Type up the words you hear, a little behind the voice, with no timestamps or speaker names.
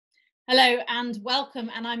Hello and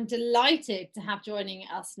welcome, and I'm delighted to have joining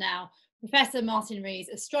us now Professor Martin Rees,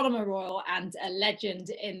 Astronomer Royal and a legend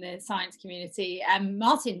in the science community.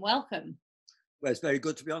 Martin, welcome. Well, it's very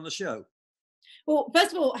good to be on the show. Well,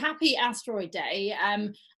 first of all, happy Asteroid Day.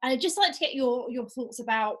 And I'd just like to get your thoughts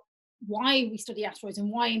about why we study asteroids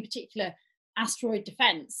and why, in particular, asteroid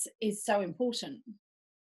defense is so important.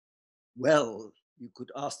 Well, you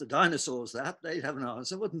could ask the dinosaurs that, they'd have an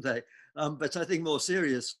answer, wouldn't they? But I think more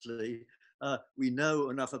seriously, we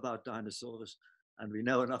know enough about dinosaurs and we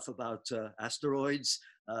know enough about asteroids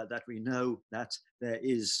that we know that there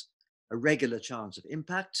is a regular chance of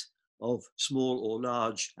impact of small or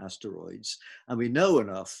large asteroids. And we know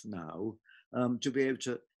enough now to be able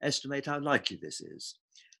to estimate how likely this is.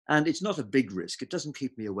 And it's not a big risk. It doesn't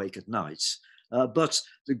keep me awake at night. But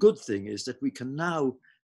the good thing is that we can now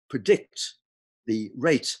predict the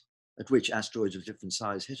rate at which asteroids of different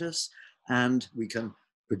size hit us, and we can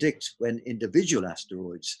predict when individual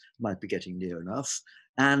asteroids might be getting near enough.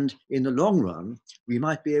 And in the long run, we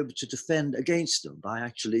might be able to defend against them by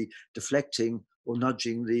actually deflecting or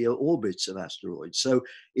nudging the orbits of asteroids. So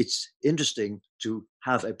it's interesting to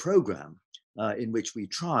have a program in which we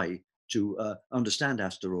try to understand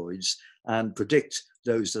asteroids and predict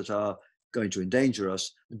those that are going to endanger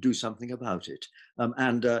us and do something about it.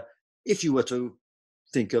 If you were to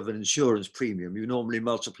think of an insurance premium, you normally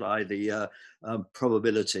multiply the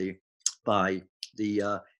probability by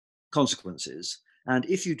the consequences. And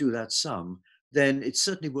if you do that sum, then it's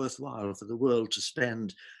certainly worthwhile for the world to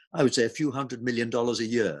spend, I would say, a few $100 million a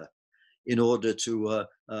year in order to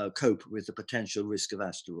cope with the potential risk of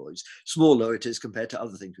asteroids, small though it is compared to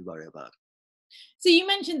other things we worry about. So you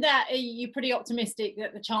mentioned that you're pretty optimistic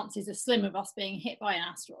that the chances are slim of us being hit by an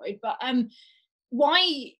asteroid, but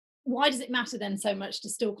why does it matter then so much to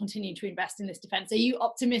still continue to invest in this defense? Are you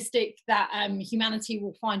optimistic that humanity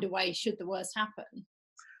will find a way should the worst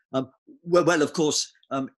happen? Well, of course,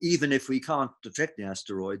 even if we can't detect the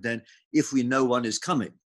asteroid, then if we know one is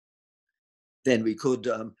coming, then we could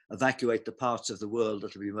evacuate the parts of the world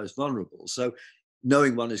that will be most vulnerable. So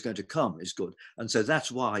knowing one is going to come is good. And so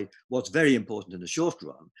that's why what's very important in the short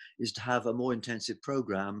run is to have a more intensive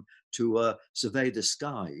program to survey the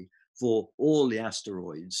sky for all the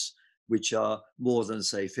asteroids which are more than,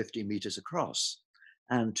 say, 50 meters across,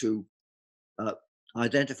 and to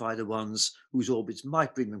identify the ones whose orbits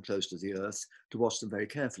might bring them close to the Earth, to watch them very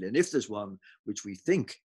carefully. And if there's one which we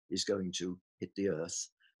think is going to hit the Earth,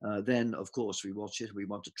 then of course we watch it. We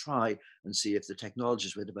want to try and see if the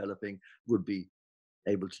technologies we're developing would be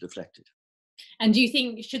able to deflect it. And do you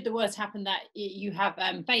think, should the worst happen, that you have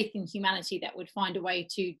faith in humanity that would find a way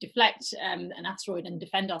to deflect an asteroid and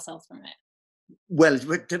defend ourselves from it? Well,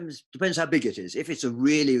 it depends how big it is. If it's a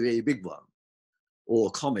really, really big one, or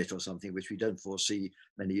a comet or something which we don't foresee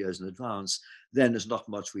many years in advance, then there's not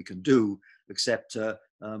much we can do except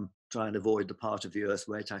try and avoid the part of the Earth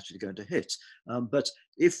where it's actually going to hit. But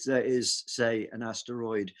if there is, say, an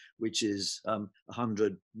asteroid which is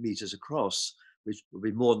 100 meters across, which will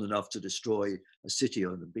be more than enough to destroy a city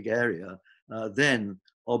or a big area, then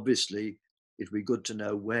obviously it would be good to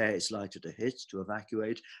know where it's likely to hit, to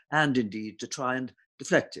evacuate, and indeed to try and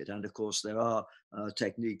deflect it. And of course, there are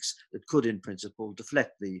techniques that could, in principle,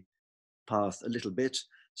 deflect the path a little bit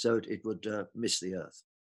so it would miss the Earth.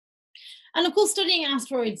 And of course, studying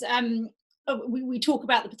asteroids, we talk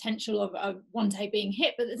about the potential of one day being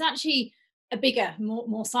hit, but there's actually a bigger,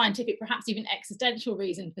 more scientific, perhaps even existential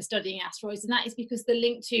reason for studying asteroids, and that is because the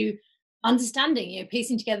link to understanding,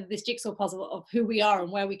 piecing together this jigsaw puzzle of who we are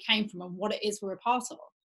and where we came from and what it is we're a part of.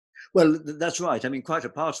 Well, that's right. I mean, quite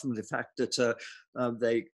apart from the fact that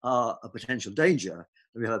they are a potential danger,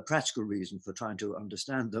 we have a practical reason for trying to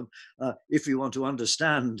understand them. If we want to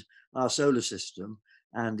understand our solar system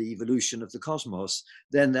and the evolution of the cosmos,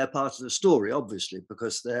 then they're part of the story, obviously,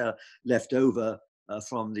 because they're left over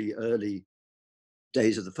from the early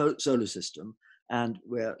days of the solar system, and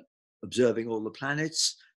we're observing all the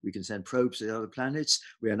planets. We can send probes to the other planets.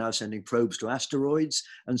 We are now sending probes to asteroids.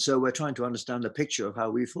 And so we're trying to understand the picture of how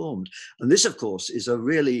we formed. And this, of course, is a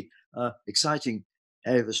really exciting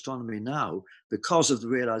area of astronomy now, because of the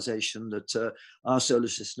realization that our solar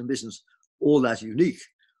system isn't all that unique.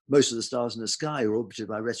 Most of the stars in the sky are orbited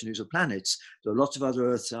by retinues of planets. There are lots of other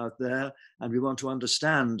Earths out there, and we want to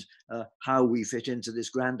understand how we fit into this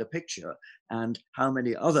grander picture and how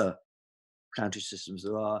many other planetary systems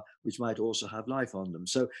there are which might also have life on them.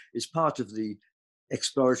 So it's part of the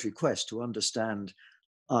exploratory quest to understand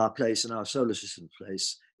our place and our solar system's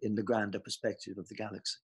place in the grander perspective of the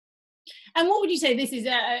galaxy. And what would you say, this is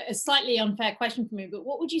a slightly unfair question for me, but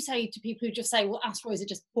what would you say to people who just say, well, asteroids are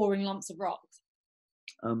just boring lumps of rocks?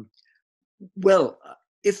 Well,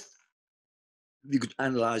 if you could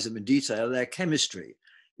analyze them in detail, their chemistry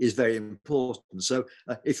is very important. So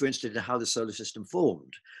if you're interested in how the solar system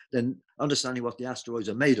formed, then understanding what the asteroids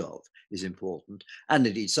are made of is important. And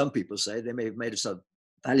indeed, some people say they may have made of some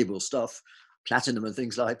valuable stuff, platinum and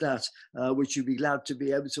things like that, which you'd be glad to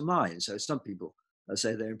be able to mine. So some people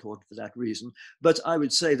say they're important for that reason. But I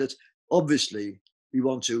would say that obviously we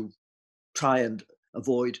want to try and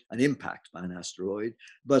avoid an impact by an asteroid.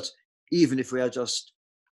 But even if we are just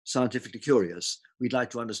scientifically curious, we'd like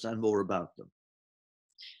to understand more about them.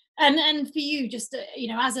 And for you, just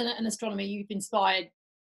as an astronomer, you've inspired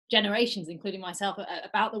generations, including myself,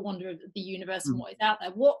 about the wonder of the universe and Mm. what is out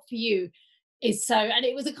there. What for you is so? And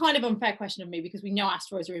it was a kind of unfair question of me because we know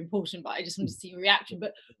asteroids are important, but I just wanted to see your reaction.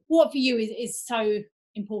 But what for you is so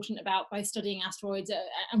important about both studying asteroids,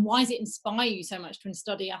 and why does it inspire you so much to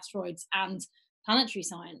study asteroids and planetary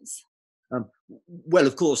science? Um, well,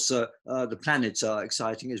 of course, the planets are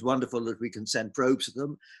exciting. It's wonderful that we can send probes to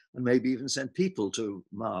them and maybe even send people to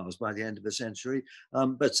Mars by the end of the century.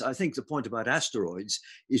 But I think the point about asteroids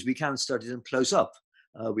is we can study them close up.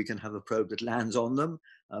 We can have a probe that lands on them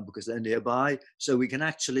because they're nearby. So we can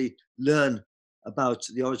actually learn about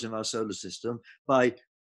the origin of our solar system by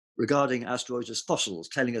regarding asteroids as fossils,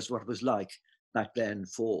 telling us what it was like back then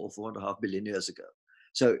 4 or 4.5 billion years ago.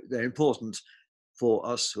 So they're important for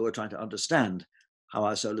us who are trying to understand how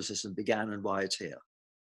our solar system began and why it's here.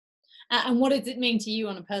 And what does it mean to you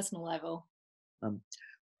on a personal level? Um,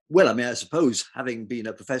 well, I mean, I suppose having been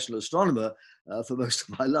a professional astronomer for most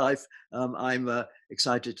of my life, I'm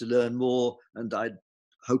excited to learn more, and I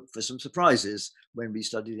hope for some surprises when we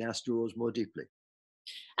study the asteroids more deeply.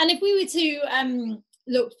 And if we were to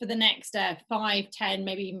look for the next 5, 10,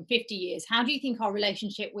 maybe even 50 years, how do you think our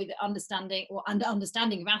relationship with understanding or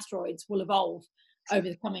understanding of asteroids will evolve over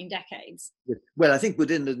the coming decades? Well, I think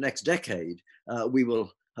within the next decade, we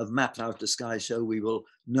will have mapped out the sky so we will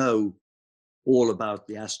know all about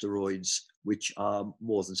the asteroids, which are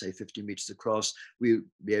more than, say, 50 meters across. We'll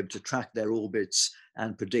be able to track their orbits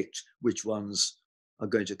and predict which ones are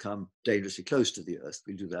going to come dangerously close to the Earth.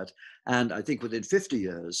 We'll do that. And I think within 50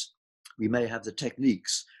 years, we may have the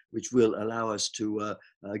techniques which will allow us to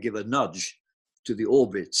give a nudge to the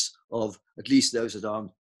orbits of at least those that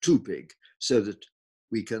aren't too big, so that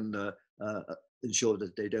we can ensure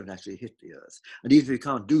that they don't actually hit the Earth. And even if we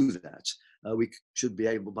can't do that, we should be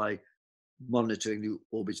able, by monitoring the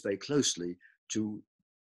orbits very closely, to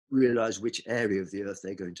realize which area of the Earth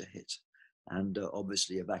they're going to hit, and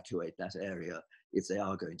obviously evacuate that area if they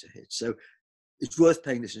are going to hit. So it's worth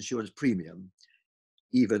paying this insurance premium,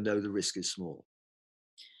 even though the risk is small.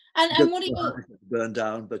 You And don't what are your burn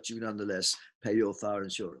down, but you nonetheless pay your fire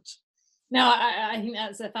insurance. No, I think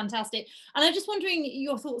that's fantastic. And I'm just wondering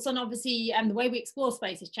your thoughts on, obviously, the way we explore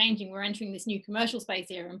space is changing. We're entering this new commercial space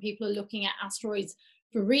era and people are looking at asteroids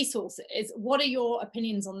for resources. What are your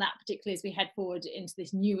opinions on that, particularly as we head forward into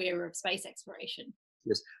this new era of space exploration?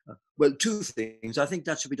 Yes. Well, two things. I think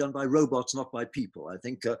that should be done by robots, not by people. I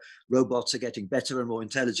think robots are getting better and more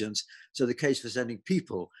intelligent. So the case for sending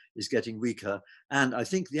people is getting weaker. And I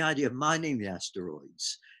think the idea of mining the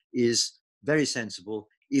asteroids is very sensible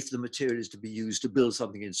if the material is to be used to build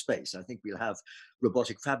something in space. I think we'll have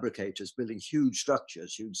robotic fabricators building huge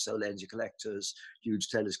structures, huge solar energy collectors, huge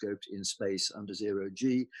telescopes in space under zero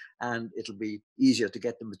G. And it'll be easier to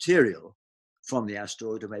get the material from the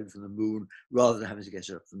asteroid or maybe from the moon, rather than having to get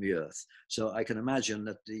it up from the Earth. So I can imagine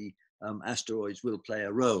that the asteroids will play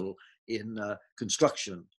a role in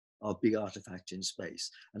construction of big artifacts in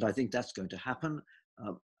space. And I think that's going to happen,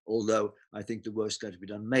 although I think the work is going to be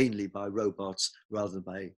done mainly by robots rather than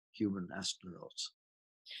by human astronauts.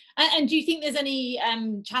 And do you think there's any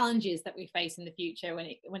challenges that we face in the future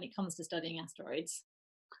when it comes to studying asteroids,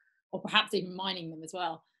 or perhaps even mining them as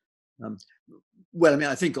well? Um, well, I mean,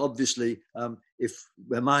 I think obviously if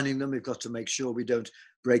we're mining them, we've got to make sure we don't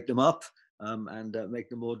break them up and make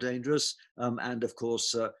them more dangerous. And of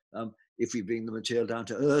course, if we bring the material down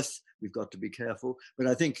to Earth, we've got to be careful. But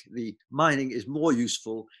I think the mining is more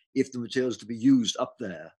useful if the material is to be used up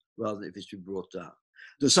there rather than if it's to be brought down.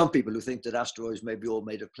 There's some people who think that asteroids may be all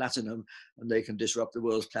made of platinum and they can disrupt the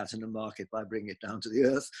world's platinum market by bringing it down to the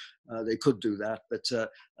Earth. They could do that, but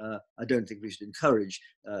I don't think we should encourage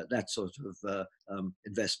that sort of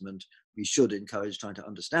investment. We should encourage trying to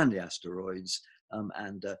understand the asteroids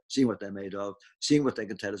and seeing what they're made of, seeing what they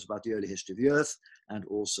can tell us about the early history of the Earth, and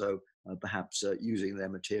also perhaps using their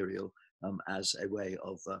material as a way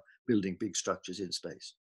of building big structures in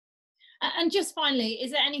space. And just finally,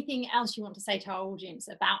 is there anything else you want to say to our audience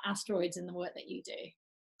about asteroids and the work that you do?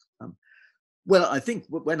 Um, well, I think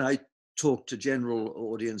when I talk to general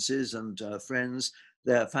audiences and friends,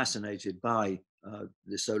 they're fascinated by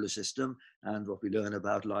the solar system and what we learn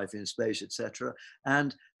about life in space, etc.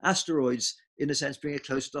 And asteroids, in a sense, bring it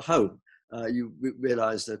close to home. You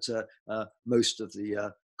realize that most of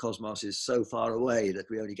the cosmos is so far away that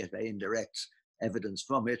we only get very indirect evidence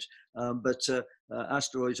from it. But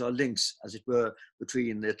asteroids are links, as it were,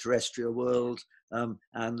 between the terrestrial world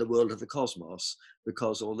and the world of the cosmos,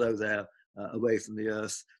 because although they're away from the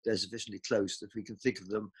Earth, they're sufficiently close that we can think of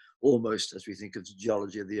them almost as we think of the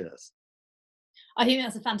geology of the Earth. I think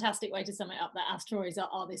that's a fantastic way to sum it up, that asteroids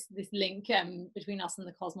are this link between us and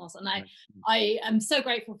the cosmos. And I am so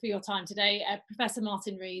grateful for your time today. Professor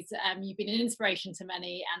Martin Rees, you've been an inspiration to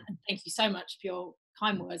many, and thank you so much for your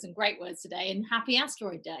kind words and great words today, and happy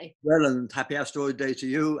Asteroid Day. Well, and happy Asteroid Day to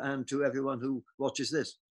you and to everyone who watches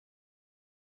this.